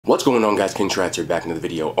What's going on, guys? King Trats here, back into the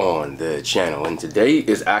video on the channel, and today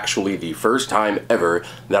is actually the first time ever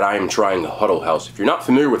that I am trying Huddle House. If you're not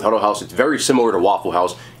familiar with Huddle House, it's very similar to Waffle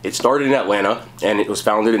House. It started in Atlanta and it was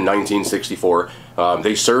founded in 1964.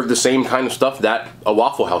 They serve the same kind of stuff that a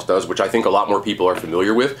Waffle House does, which I think a lot more people are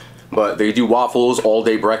familiar with. But they do waffles,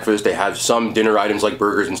 all-day breakfast. They have some dinner items like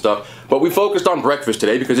burgers and stuff. But we focused on breakfast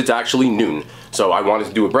today because it's actually noon. So I wanted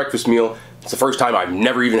to do a breakfast meal. It's the first time I've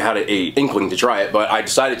never even had an inkling to try it, but I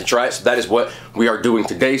decided to try it, so that is what we are doing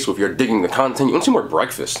today. So if you're digging the content, you want to see more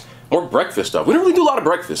breakfast stuff. We don't really do a lot of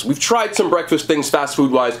breakfast. We've tried some breakfast things fast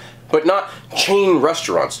food-wise, but not chain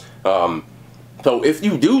restaurants. So if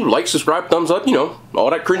you do, like, subscribe, thumbs up, you know, all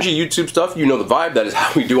that cringy YouTube stuff, you know the vibe, that is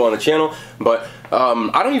how we do on the channel. But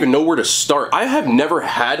I don't even know where to start. I have never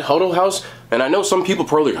had Huddle House, and I know some people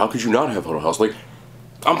probably, how could you not have Huddle House? Like,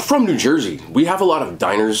 I'm from New Jersey. We have a lot of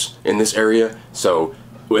diners in this area, so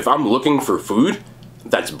if I'm looking for food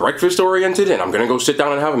that's breakfast oriented and I'm gonna go sit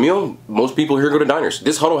down and have a meal, most people here go to diners.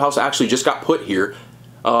 This Huddle House actually just got put here,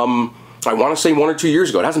 I wanna say 1 or 2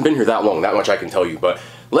 years ago. It hasn't been here that long, that much I can tell you, but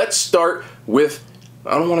let's start with,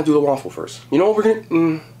 I don't wanna do the waffle first. You know what we're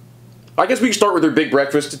gonna, I guess we can start with their big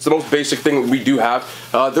breakfast. It's the most basic thing that we do have.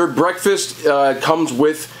 Their breakfast comes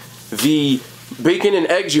with the bacon and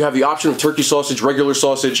eggs. You have the option of turkey sausage, regular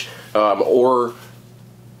sausage, or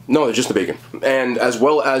no, just the bacon. And as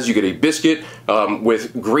well as you get a biscuit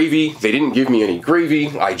with gravy. They didn't give me any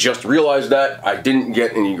gravy. I just realized that. I didn't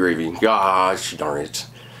get any gravy. Gosh darn it.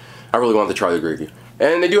 I really wanted to try the gravy.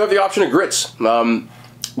 And they do have the option of grits.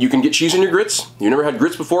 You can get cheese in your grits. You never had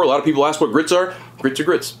grits before. A lot of people ask what grits are. Grits are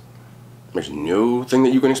grits. There's no thing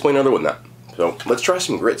that you can explain other than that. So let's try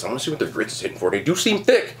some grits. I want to see what the grits is hitting for. They do seem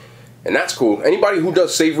thick. And that's cool. Anybody who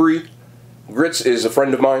does savory grits is a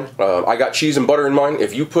friend of mine. I got cheese and butter in mine.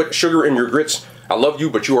 If you put sugar in your grits, I love you,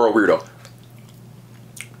 but you are a weirdo.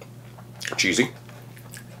 Cheesy.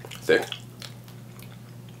 Thick.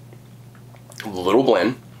 A little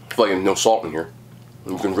bland. I feel like there's no salt in here.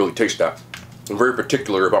 You can really taste that. I'm very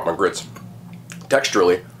particular about my grits.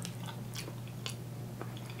 Texturally,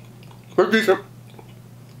 they're decent.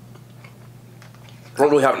 I don't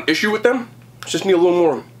really have an issue with them. Just need a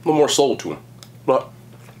little more soul to them. But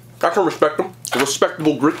I can respect them. A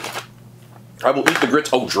respectable grit. I will eat the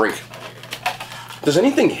grits. Oh, drink. Does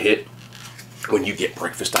anything hit when you get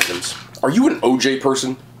breakfast items? Are you an OJ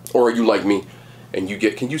person? Or are you like me and you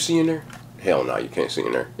get, can you see in there? Hell no, you can't see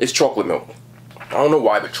in there. It's chocolate milk. I don't know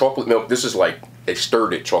why, but chocolate milk, this is like, they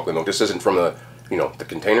stirred it chocolate milk. This isn't from the, you know, the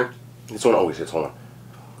container. This one always hits. Hold on.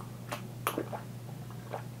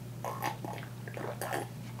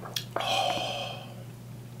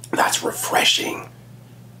 That's refreshing.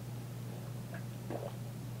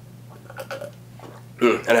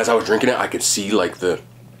 And as I was drinking it, I could see like the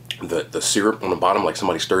syrup on the bottom, like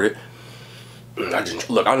somebody stirred it. I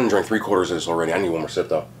didn't drink 3/4 of this already. I need one more sip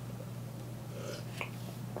though.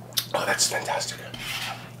 Oh, that's fantastic.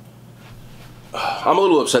 I'm a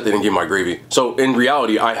little upset they didn't give my gravy. So in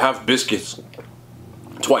reality, I have biscuits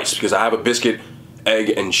twice because I have a biscuit, egg,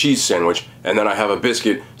 and cheese sandwich, and then I have a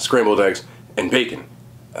biscuit, scrambled eggs, and bacon.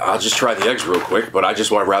 I'll just try the eggs real quick, but I just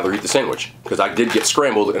want to rather eat the sandwich because I did get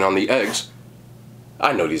scrambled, and on the eggs,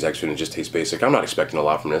 I know these eggs shouldn't just taste basic. I'm not expecting a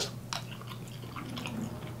lot from this.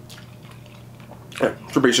 Yeah,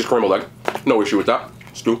 it's a basic scrambled egg. No issue with that.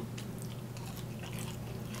 Stew.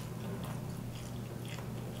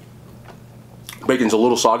 Bacon's a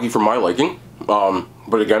little soggy for my liking,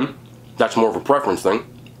 but again, that's more of a preference thing.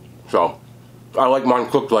 So, I like mine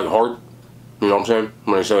cooked like hard. You know what I'm saying?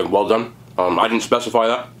 When I say like well done. I didn't specify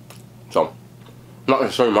that, so not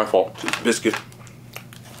necessarily my fault. Biscuit.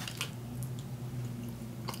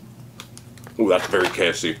 Ooh, that's very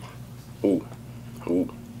KFC. Ooh, ooh,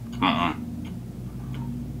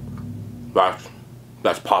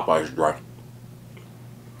 That's Popeye's dry.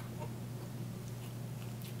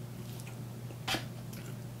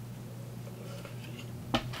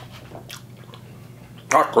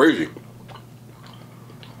 That's crazy.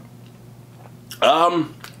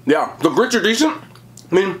 Yeah, the grits are decent.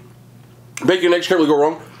 I mean, bacon and eggs can't really go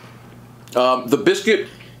wrong. The biscuit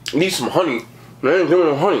needs some honey. They ain't doing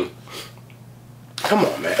no honey. Come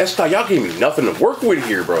on, man. Esta, y'all gave me nothing to work with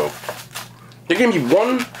here, bro. They gave me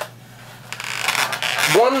one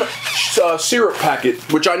syrup packet,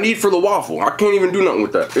 which I need for the waffle. I can't even do nothing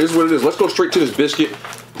with that. It is what it is. Let's go straight to this biscuit.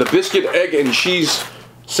 The biscuit, egg, and cheese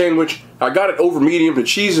sandwich. I got it over medium. The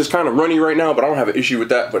cheese is kind of runny right now, but I don't have an issue with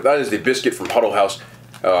that. But that is the biscuit from Huddle House.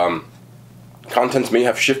 Contents may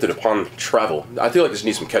have shifted upon travel. I feel like this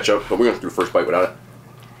needs some ketchup, but we're going to do the first bite without it.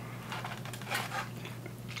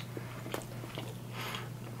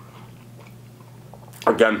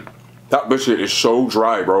 Again, that biscuit is so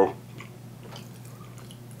dry, bro.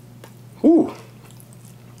 Ooh.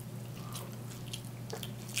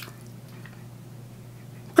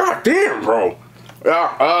 God damn, bro.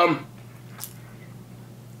 Yeah,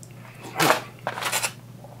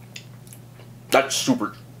 that's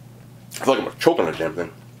super. I feel like I'm choking on the damn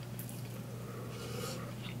thing.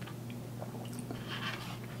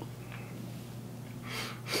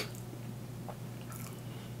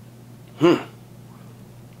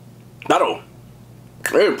 That'll.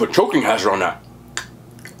 Hey, put choking hazard on that.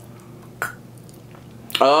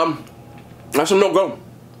 That's a no-go.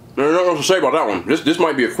 There's nothing else to say about that one. This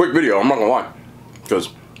might be a quick video, I'm not gonna lie. Because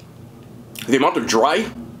the amount of dry,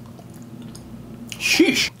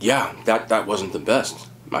 sheesh. Yeah, that wasn't the best.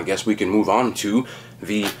 I guess we can move on to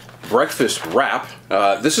the breakfast wrap.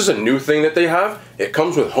 This is a new thing that they have. It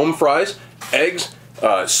comes with home fries, eggs,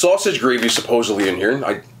 sausage gravy supposedly in here.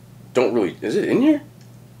 I don't really, is it in here?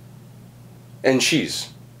 And cheese.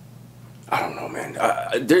 I don't know, man.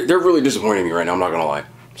 They're really disappointing me right now, I'm not gonna lie.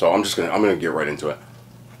 So I'm gonna get right into it.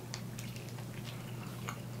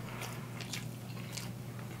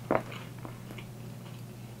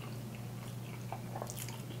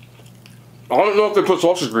 I don't know if they put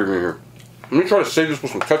sausage gravy in here. Let me try to save this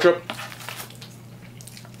with some ketchup.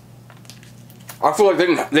 I feel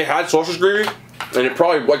like they had sausage gravy, and it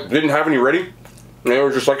probably like didn't have any ready, and they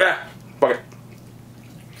were just like, fuck it.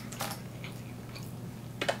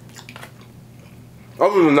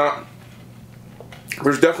 Other than that,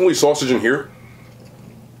 there's definitely sausage in here.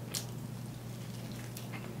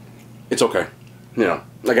 It's okay. You know,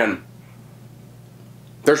 again,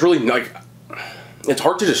 there's really like, it's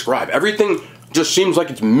hard to describe. Everything just seems like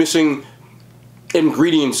it's missing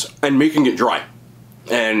ingredients and making it dry.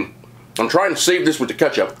 And I'm trying to save this with the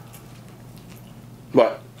ketchup.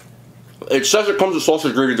 But it says it comes with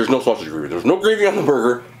sausage gravy. There's no sausage gravy. There's no gravy on the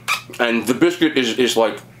burger. And the biscuit is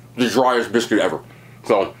like the driest biscuit ever.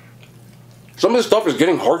 So some of this stuff is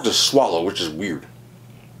getting hard to swallow, which is weird.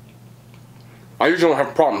 I usually don't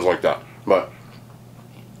have problems like that, but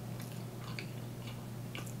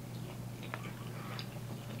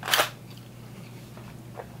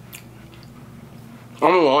I'm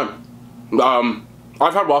gonna lie.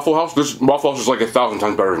 I've had Waffle House. This Waffle House is like 1,000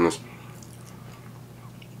 times better than this.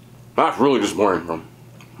 That's really disappointing, bro.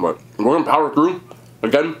 But we're gonna power through.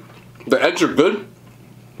 Again, the eggs are good,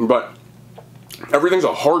 but everything's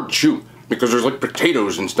a hard chew because there's like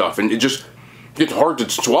potatoes and stuff, and it just gets hard to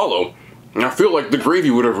swallow. And I feel like the gravy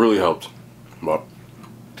would have really helped, but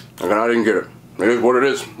again, I didn't get it. It is what it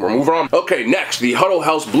is. We're moving on. Okay, next, the Huddle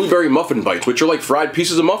House Blueberry Muffin Bites, which are like fried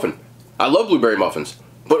pieces of muffin. I love blueberry muffins,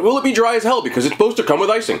 but will it be dry as hell because it's supposed to come with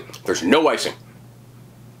icing? There's no icing.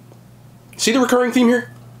 See the recurring theme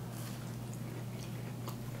here?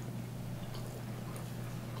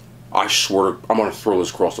 I swear, I'm gonna throw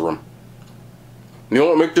this across the room. You know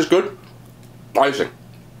what makes this good? Icing.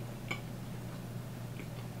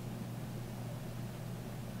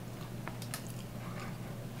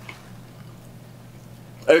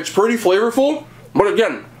 It's pretty flavorful, but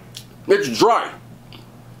again, it's dry.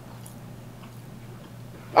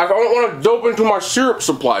 I don't want to dope into my syrup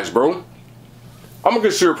supplies, bro. I'm gonna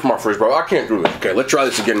get syrup from my fridge, bro. I can't do this. Okay, let's try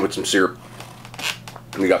this again with some syrup.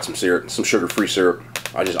 We got some syrup, some sugar-free syrup.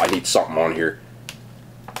 I need something on here.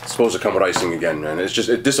 It's supposed to come with icing again, man. It's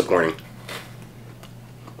disappointing.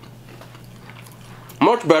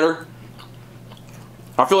 Much better.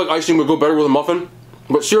 I feel like icing would go better with a muffin,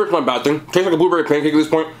 but syrup's not a bad thing. Tastes like a blueberry pancake at this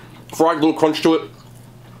point. Fried, little crunch to it.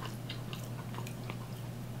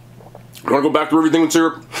 You wanna go back to everything with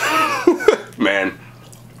syrup? Man.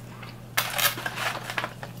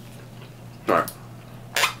 Alright.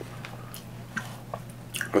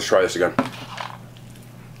 Let's try this again.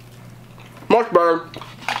 Much better.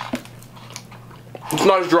 It's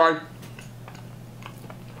not as dry.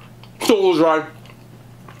 Still a little dry.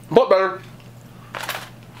 But better.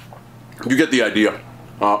 You get the idea.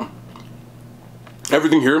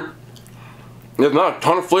 Everything here, there's not a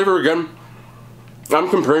ton of flavor again. I'm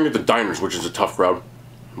comparing it to diners, which is a tough crowd,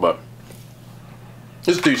 but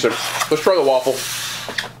it's decent. Let's try the waffle.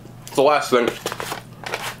 It's the last thing.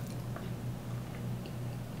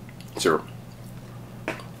 Syrup.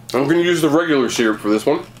 I'm going to use the regular syrup for this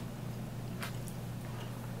one.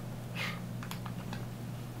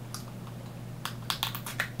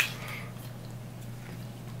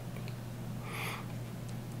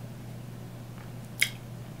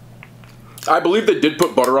 I believe they did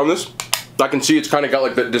put butter on this. I can see it's kind of got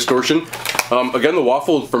like that distortion. Again, the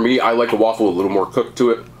waffle, for me, I like the waffle a little more cooked to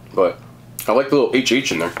it, but I like the little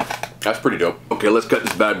HH in there. That's pretty dope. Okay, let's cut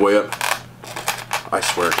this bad boy up. I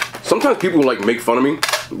swear, Sometimes people like make fun of me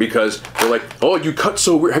because they're like, oh, you cut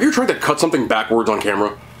so weird. Have you tried to cut something backwards on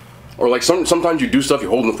camera? Or like sometimes you do stuff, you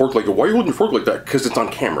hold the fork like, why are you holding your fork like that? Because it's on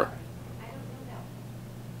camera.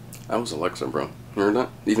 That was Alexa, bro. You heard that?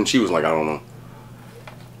 Even she was like, I don't know.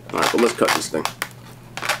 Alright, but let's cut this thing.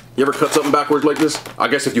 You ever cut something backwards like this? I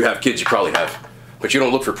guess if you have kids, you probably have. But you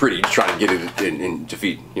don't look for pretty, you just try to get it into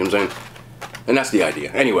feed. You know what I'm saying? And that's the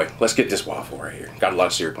idea. Anyway, let's get this waffle right here. Got a lot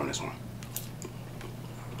of syrup on this one.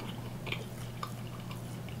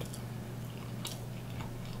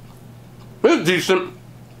 It's decent.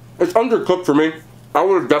 It's undercooked for me. I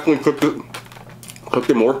would have definitely cooked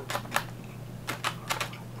it more.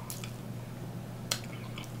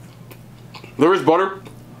 There is butter.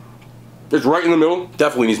 It's right in the middle.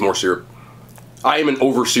 Definitely needs more syrup. I am an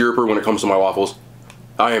over syruper when it comes to my waffles.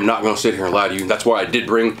 I am not going to sit here and lie to you. That's why I did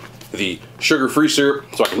bring the sugar-free syrup,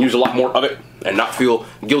 so I can use a lot more of it and not feel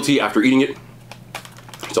guilty after eating it.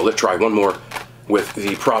 So let's try one more with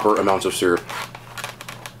the proper amounts of syrup.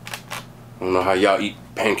 I don't know how y'all eat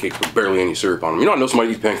pancakes with barely any syrup on them. You know, I know somebody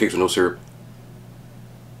eats pancakes with no syrup.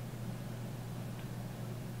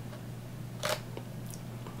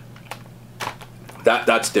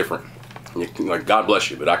 That's different. Like, God bless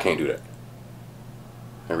you, but I can't do that.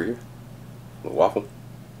 Over here. A little waffle.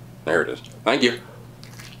 There it is. Thank you.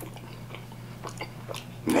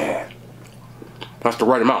 Man. That's the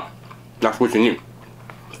right amount. That's what you need.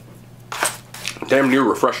 Damn near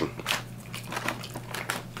refreshing.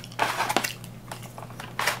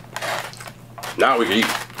 Now we can eat.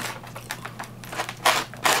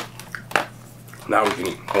 Now we can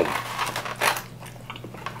eat. Hold on.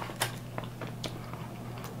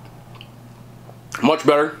 Much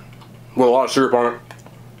better. With a lot of syrup on it.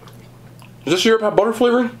 Does this syrup have butter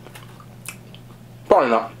flavoring? Probably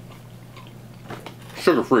not.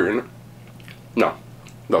 Sugar-free, isn't it? No,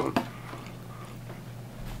 it doesn't.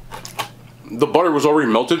 The butter was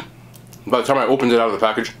already melted by the time I opened it out of the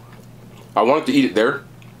package. I wanted to eat it there,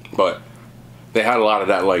 but they had a lot of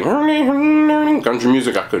that like country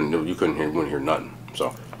music. I couldn't do. You wouldn't hear nothing.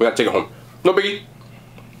 So we gotta take it home. No biggie.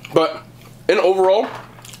 But in overall,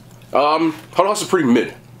 Huddle House is pretty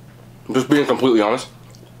mid. I'm just being completely honest.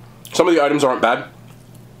 Some of the items aren't bad.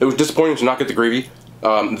 It was disappointing to not get the gravy.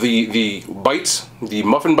 The bites, the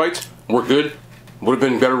muffin bites, were good. Would have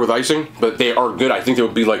been better with icing, but they are good. I think they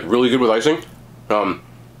would be like really good with icing.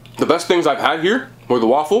 The best things I've had here were the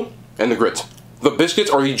waffle and the grits. The biscuits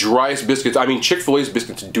are the driest biscuits. I mean, Chick-fil-A's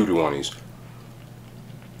biscuits doo-doo on these.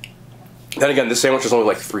 Then again, this sandwich is only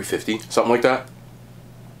like $3.50, something like that.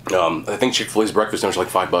 I think Chick-fil-A's breakfast sandwich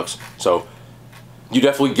is like $5. So you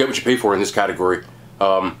definitely get what you pay for in this category.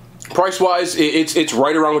 Price-wise, it's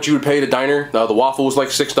right around what you would pay at a diner. The waffle was like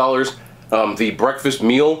 $6. The breakfast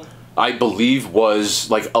meal, I believe, was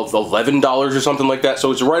like $11 or something like that.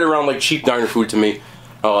 So it's right around like cheap diner food to me.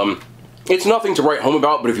 It's nothing to write home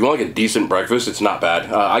about, but if you want like a decent breakfast, it's not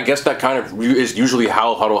bad. I guess that kind of is usually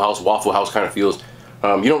how Huddle House, Waffle House kind of feels.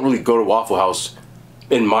 You don't really go to Waffle House,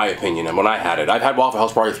 in my opinion, and when I had it. I've had Waffle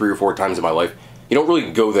House probably 3 or 4 times in my life. You don't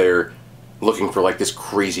really go there looking for like this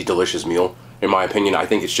crazy delicious meal. In my opinion, I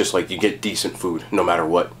think it's just like you get decent food no matter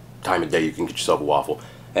what time of day. You can get yourself a waffle.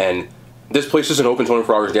 And this place isn't open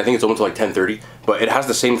 24 hours a day. I think it's open till like 10:30, but it has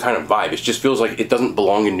the same kind of vibe. It just feels like it doesn't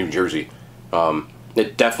belong in New Jersey.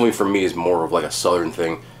 It definitely for me is more of like a southern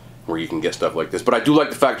thing where you can get stuff like this. But I do like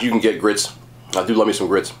the fact you can get grits. I do love me some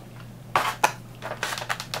grits. I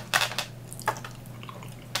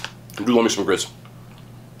do love me some grits.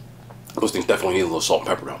 Those things definitely need a little salt and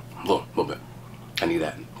pepper though. A little bit. I need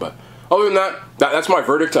that. But other than that, that's my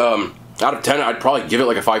verdict. Out of 10, I'd probably give it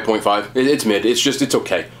like a 5.5. It's mid. It's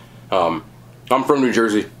okay. I'm from New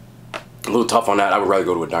Jersey. A little tough on that. I would rather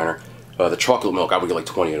go to a diner. The chocolate milk, I would get like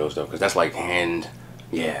 20 of those though, because that's like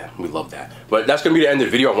yeah, we love that. But that's going to be the end of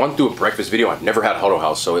the video. I wanted to do a breakfast video. I've never had Huddle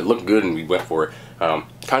House, so it looked good and we went for it.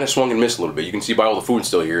 Kind of swung and missed a little bit. You can see by all the food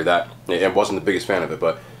still here that I wasn't the biggest fan of it,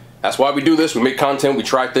 but that's why we do this. We make content, we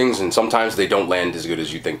try things, and sometimes they don't land as good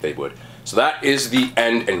as you think they would. So that is the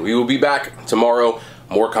end, and we will be back tomorrow.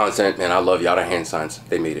 More content, and I love Yada Hand Signs.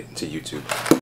 They made it to YouTube.